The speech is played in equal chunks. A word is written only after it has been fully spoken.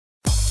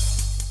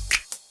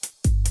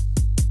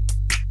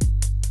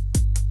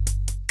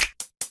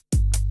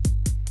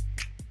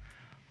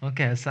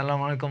Okay,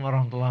 Assalamualaikum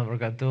warahmatullahi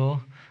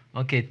wabarakatuh.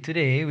 Okay,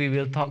 today we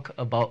will talk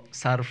about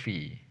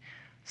SARFI.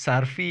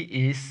 SARFI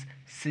is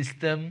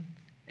System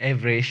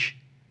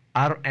Average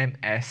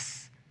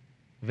RMS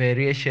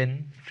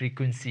Variation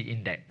Frequency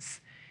Index.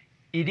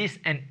 It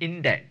is an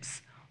index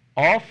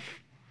of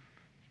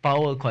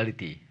power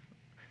quality.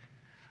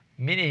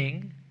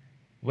 Meaning,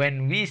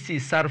 when we see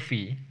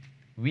SARFI,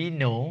 we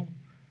know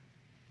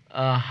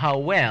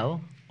how well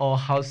or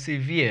how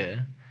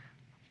severe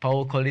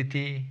power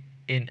quality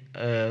in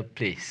a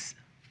place.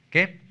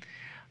 Okay,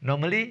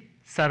 normally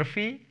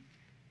SARFI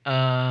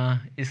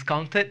is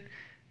counted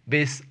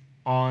based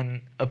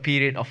on a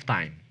period of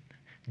time,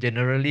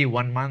 generally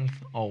 1 month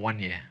or 1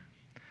 year.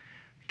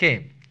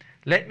 Okay,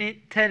 let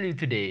me tell you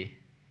today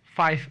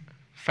 5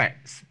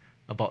 facts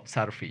about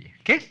SARFI.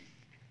 Okay,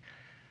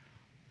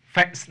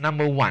 facts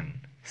number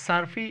 1: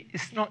 SARFI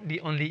is not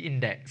the only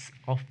index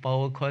of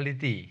power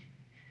quality.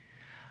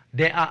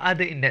 There are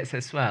other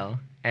indexes as well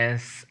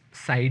as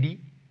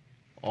SAIDI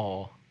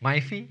or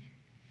MIFI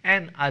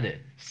and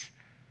others.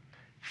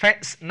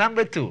 Facts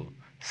number 2: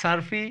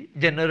 SARFI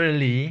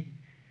generally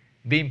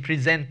being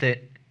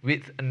presented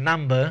with a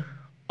number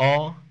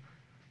or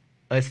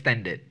a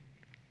standard.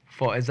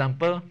 For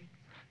example,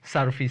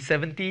 SARFI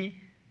 70,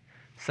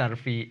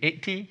 SARFI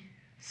 80,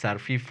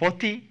 SARFI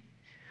 40,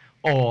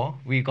 or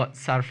we got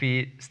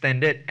SARFI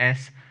standard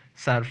as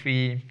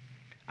SARFI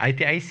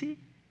ITIC,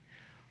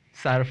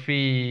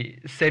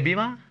 SARFI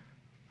SEBIMA,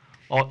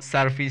 or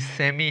SARFI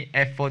SEMI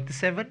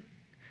F47.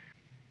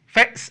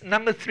 Facts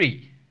number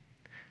 3: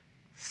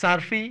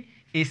 SARFI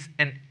is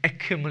an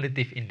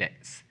accumulative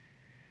index,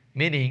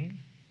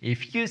 meaning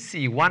if you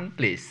see one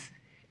place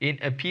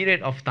in a period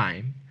of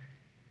time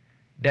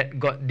that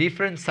got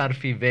different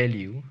SARFI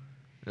value,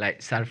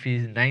 like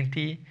SARFI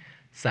 90,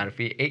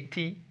 SARFI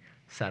 80,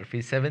 SARFI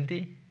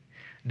 70,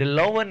 the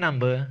lower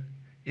number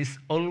is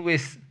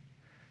always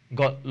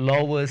got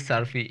lower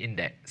SARFI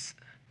index.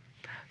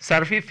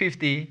 SARFI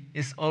 50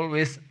 is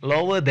always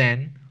lower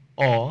than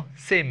or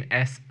same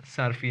as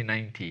SARFI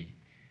 90.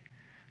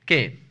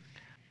 Okay,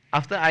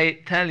 after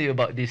I tell you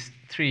about these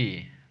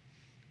 3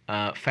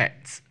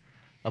 facts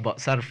about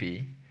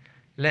SARFI,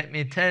 let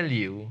me tell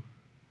you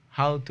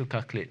how to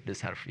calculate the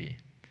SARFI.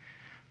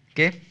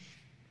 Okay,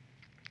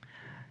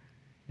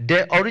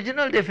 the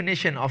original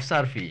definition of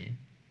SARFI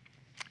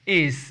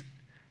is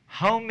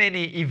how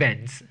many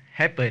events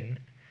happen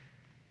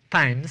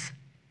times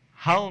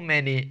how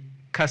many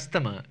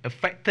customer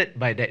affected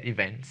by that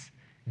events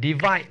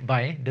divide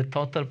by the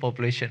total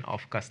population of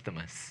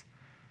customers.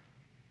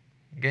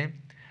 Okay,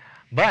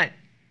 but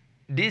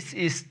this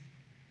is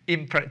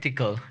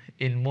impractical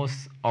in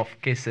most of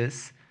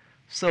cases.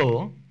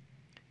 So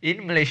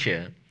in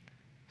Malaysia,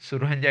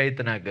 Suruhanjaya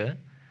Tenaga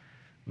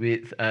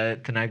with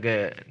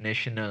Tenaga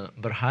Nasional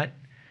Berhad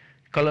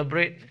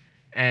collaborate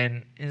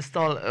and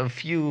install a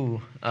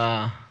few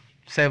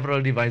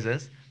several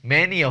devices,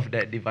 many of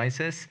that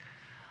devices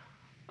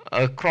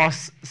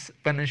across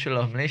Peninsula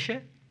of Malaysia,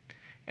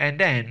 and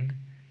then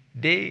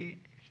they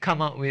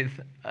come up with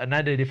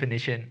another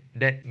definition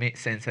that makes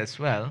sense as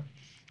well.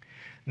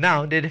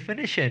 Now the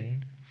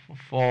definition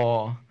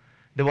for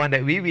the one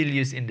that we will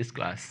use in this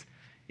class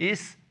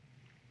is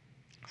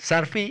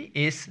SARFI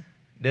is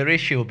the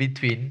ratio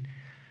between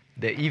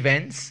the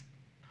events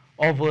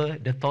over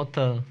the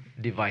total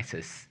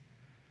devices.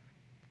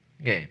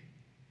 Okay,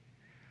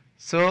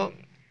 so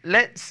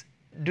let's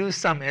do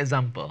some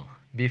example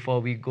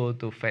before we go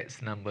to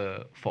facts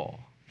number 4.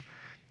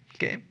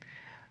 Okay,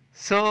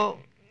 so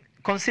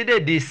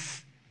consider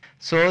this.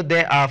 So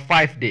there are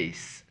 5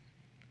 days.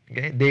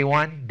 Okay, day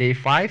 1, day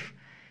 5,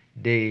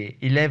 day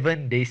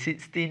 11, day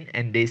 16,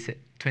 and day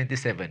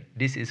 27.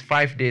 This is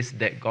 5 days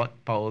that got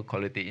power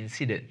quality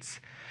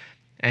incidents.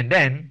 And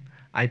then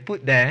I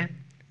put there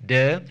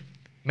the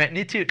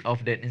magnitude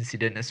of that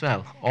incident as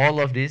well.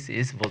 All of this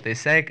is voltage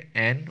sag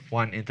and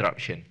 1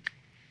 interruption.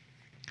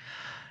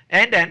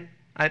 And then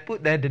I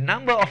put there the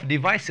number of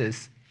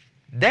devices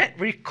that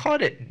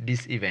recorded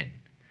this event.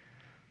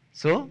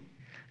 So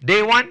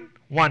day 1,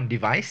 1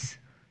 device.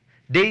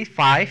 Day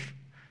 5,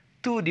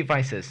 2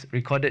 devices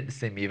recorded the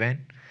same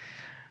event.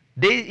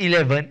 Day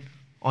 11,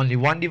 only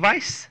 1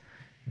 device.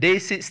 Day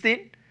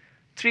 16,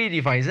 3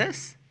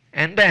 devices.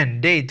 And then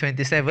day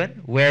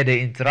 27, where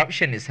the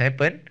interruption is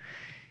happened,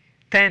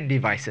 10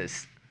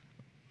 devices.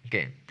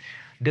 Okay,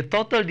 the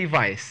total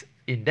device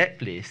in that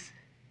place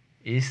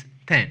is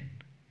 10.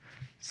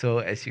 So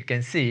as you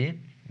can see,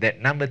 that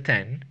number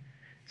 10,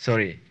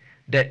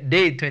 that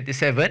day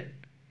 27,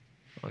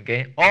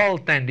 okay, all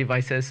 10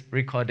 devices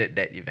recorded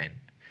that event.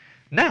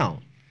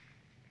 Now,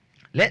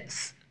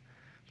 let's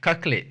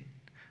calculate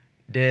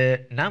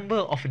the number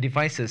of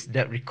devices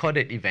that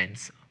recorded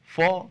events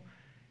for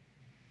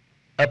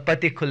a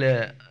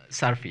particular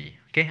SARFI.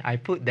 Okay, I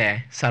put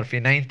there SARFI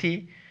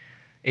 90,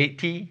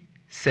 80,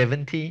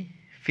 70,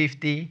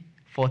 50,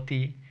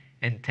 40,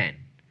 and 10.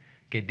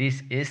 Okay,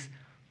 this is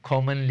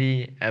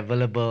commonly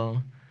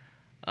available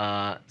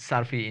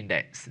SARFI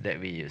index that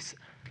we use.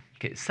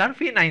 Okay,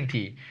 SARFI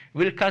 90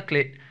 will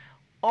calculate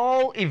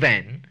all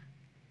event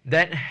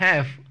that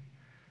have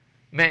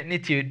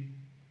magnitude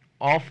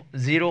of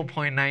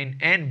 0.9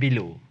 and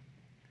below.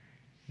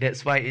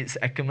 That's why it's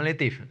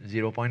accumulative,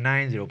 0.9,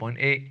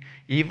 0.8.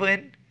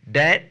 Even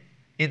that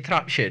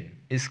interruption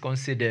is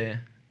considered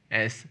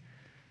as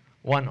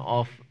one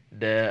of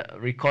the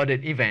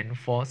recorded event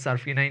for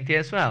SARFI 90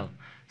 as well.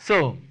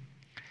 So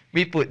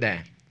we put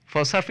there,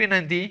 for SARFI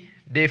 90,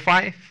 day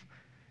 5,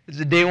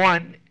 day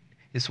 1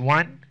 is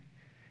 1,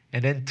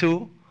 and then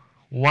 2,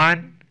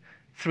 1,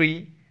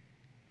 3,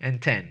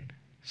 and 10.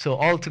 So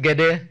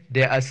altogether,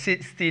 there are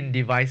 16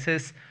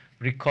 devices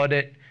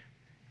recorded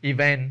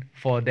event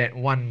for that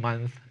 1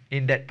 month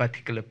in that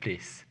particular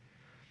place.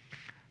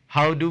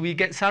 How do we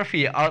get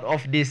SARFI out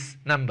of this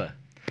number?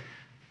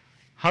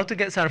 How to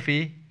get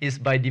SARFI is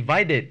by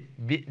divided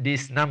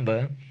this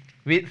number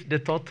with the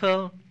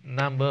total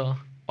number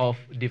of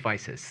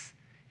devices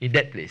in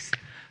that place.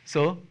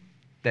 So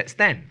that's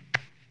 10.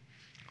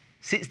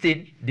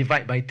 16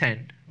 divided by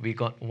 10, we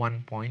got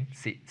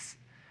 1.6.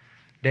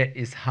 That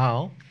is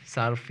how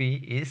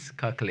SARFI is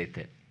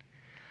calculated.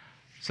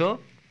 So,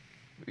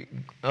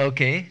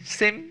 okay,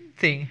 same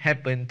thing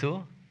happened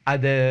to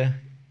other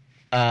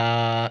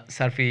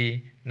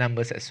SARFI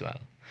numbers as well.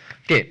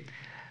 Okay,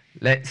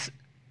 let's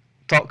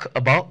talk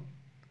about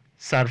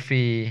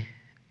SARFI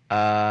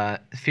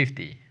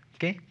 50.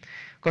 Okay,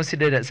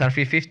 consider that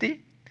SARFI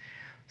 50.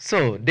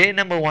 So, day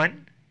number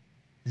 1,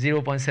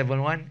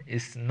 0.71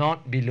 is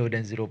not below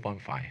than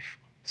 0.5.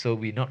 So,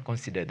 we not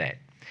consider that.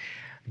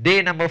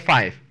 Day number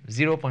 5,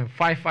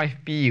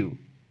 0.55 pu.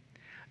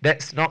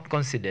 That's not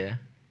considered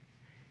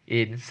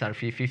in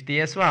SARFI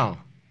 50 as well.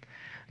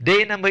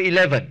 Day number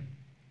 11,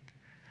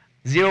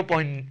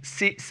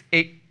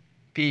 0.68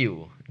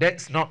 pu.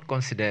 That's not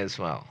considered as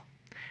well.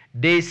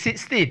 Day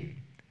 16,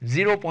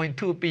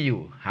 0.2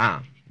 pu.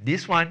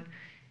 This one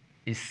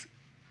is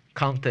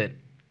counted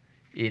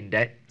in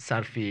that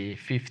SARFI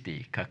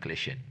 50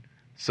 calculation.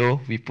 So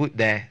we put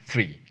there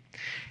 3.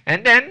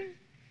 And then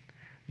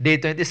day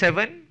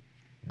 27,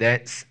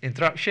 that's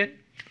interruption.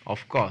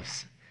 Of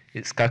course,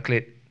 it's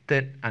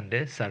calculated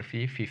under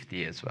SARFI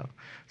 50 as well.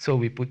 So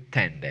we put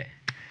 10 there.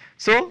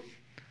 So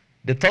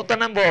the total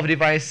number of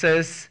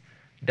devices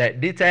that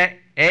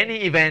detect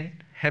any event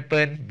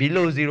happen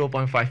below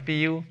 0.5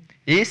 pu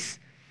is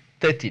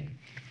 13.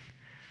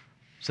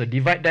 So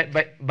divide that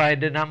by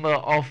the number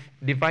of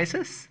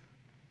devices.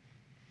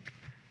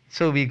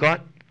 So we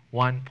got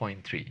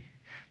 1.3.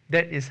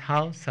 That is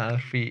how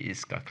SARFI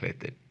is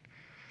calculated.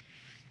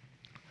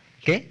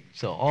 Okay,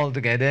 so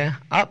altogether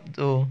up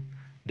to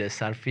the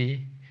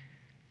SARFI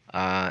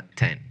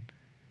 10.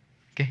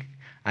 Okay,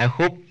 I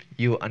hope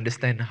you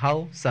understand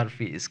how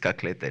SARFI is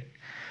calculated.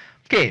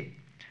 Okay,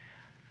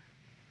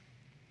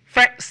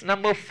 facts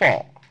number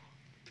 4.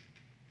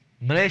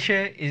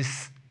 Malaysia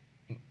is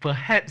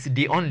perhaps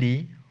the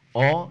only,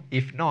 or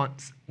if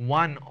not,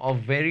 one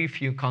of very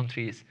few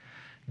countries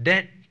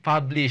that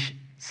publish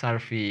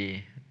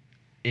SARFI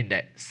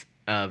index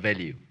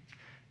value.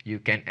 You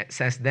can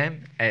access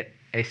them at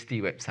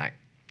ST website.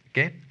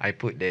 Okay, I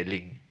put the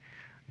link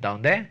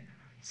down there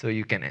so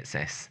you can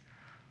access.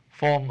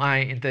 For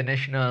my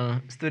international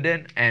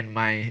student and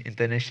my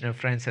international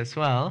friends as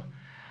well,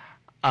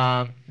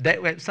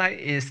 that website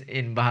is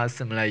in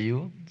Bahasa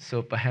Melayu,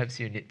 so perhaps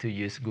you need to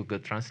use Google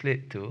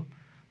Translate to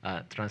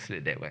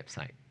translate that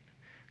website.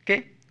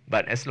 Okay,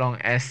 but as long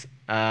as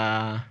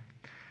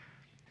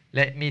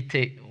let me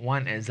take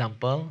one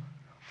example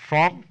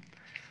from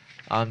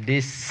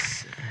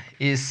this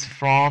is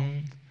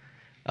from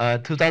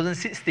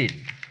 2016.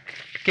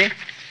 Okay,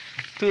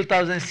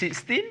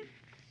 2016.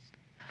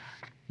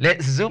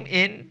 Let's zoom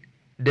in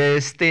the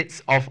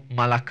states of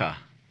Malacca.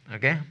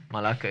 Okay,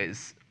 Malacca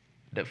is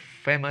the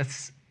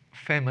famous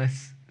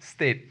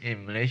state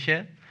in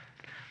Malaysia.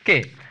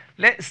 Okay,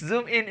 let's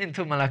zoom in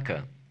into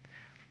Malacca.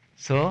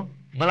 So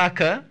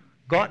Malacca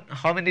got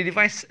how many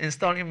devices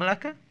installed in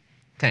Malacca?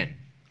 10.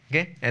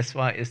 Okay, as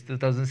far as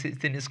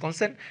 2016 is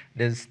concerned,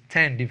 there's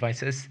 10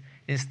 devices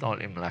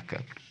installed in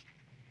Malacca.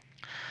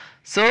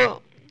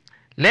 So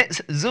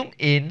let's zoom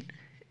in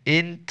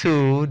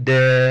into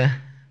the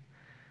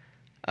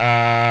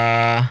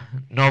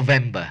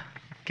November.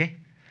 Okay,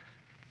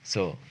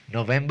 so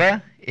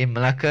November in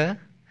Malacca,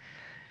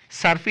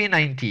 SARFI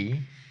 90,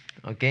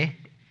 okay,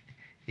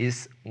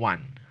 is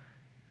 1.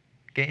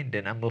 Okay,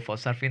 the number for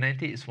SARFI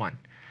 90 is 1.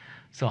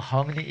 So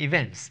how many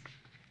events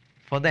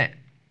for that?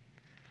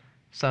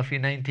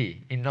 SARFI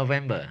 90 in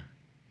November.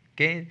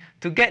 Okay,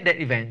 to get that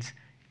event,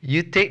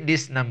 you take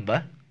this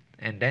number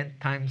and then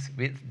times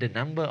with the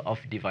number of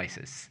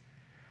devices.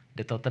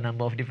 The total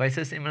number of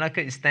devices in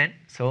Malacca is 10,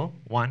 so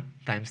 1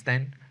 times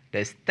 10,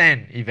 there's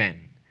 10 event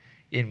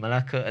in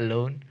Malacca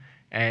alone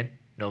at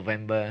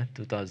November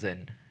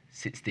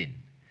 2016.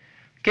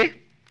 Okay?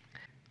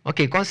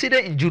 Okay, consider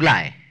in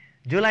July.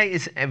 July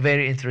is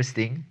very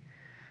interesting.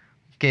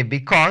 Okay,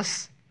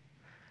 because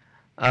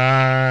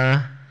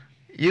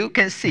you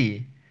can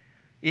see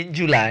in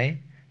July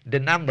the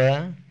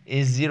number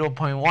is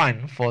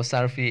 0.1 for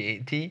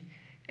SARFI 80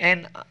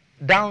 and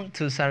down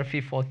to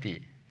SARFI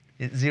 40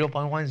 It's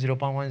 0.1, 0.1,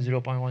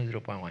 0.1,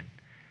 0.1.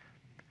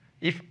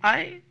 If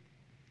I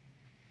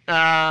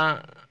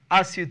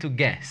ask you to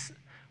guess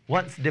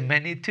what's the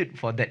magnitude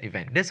for that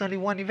event, there's only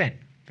one event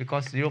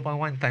because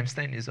 0.1 times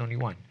 10 is only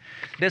 1.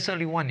 There's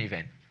only one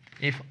event.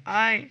 If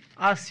I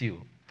ask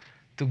you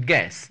to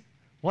guess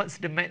what's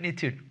the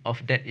magnitude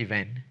of that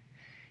event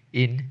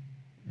in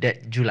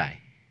that July,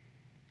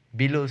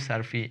 below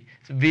SARFI,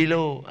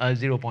 below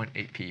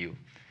 0.8 pu,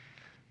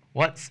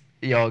 what's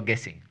your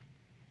guessing?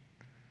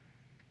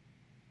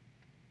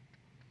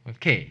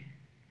 Okay.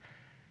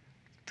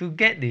 To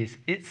get this,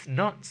 it's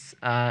not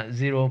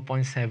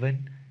 0.7.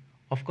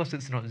 Of course,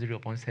 it's not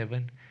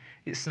 0.7.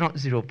 It's not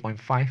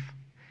 0.5.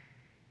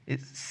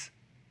 It's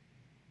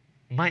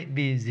might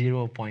be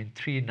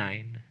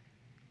 0.39.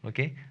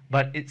 Okay,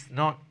 but it's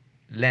not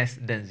less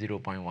than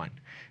 0.1.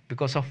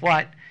 Because of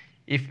what?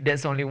 If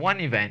there's only one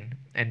event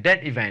and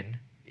that event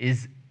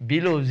is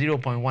below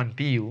 0.1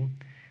 pu,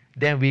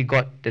 then we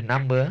got the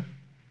number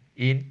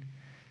in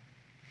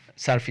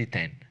SARFI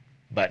 10.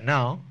 But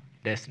now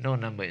there's no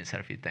number in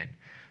SARFI 10.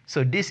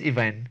 So this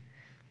event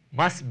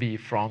must be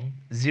from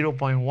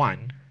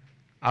 0.1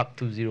 up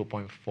to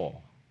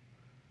 0.4.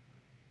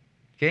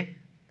 Okay?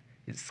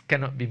 It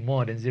cannot be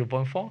more than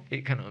 0.4.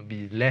 It cannot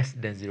be less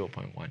than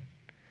 0.1.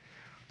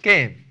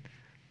 Okay.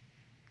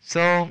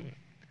 So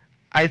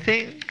I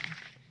think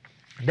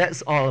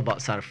that's all about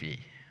SARFI.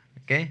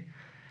 Okay?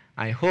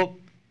 I hope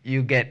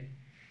you get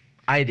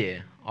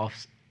idea of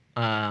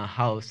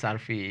how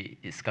SARFI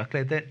is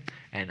calculated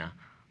and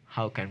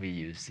how can we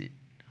use it.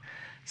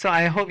 So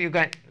I hope you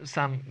got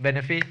some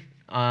benefit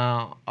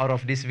out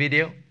of this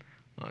video.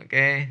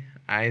 Okay,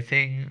 I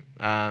think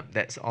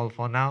that's all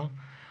for now.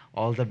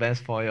 All the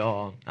best for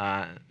your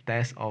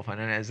test or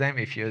final exam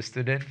if you're a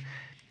student.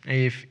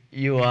 If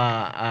you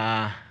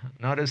are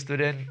not a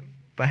student,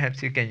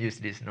 perhaps you can use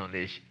this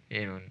knowledge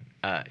in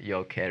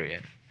your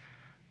career.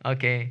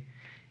 Okay,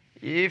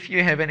 if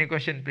you have any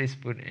question, please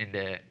put in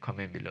the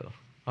comment below.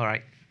 All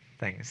right,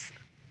 thanks.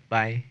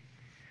 Bye.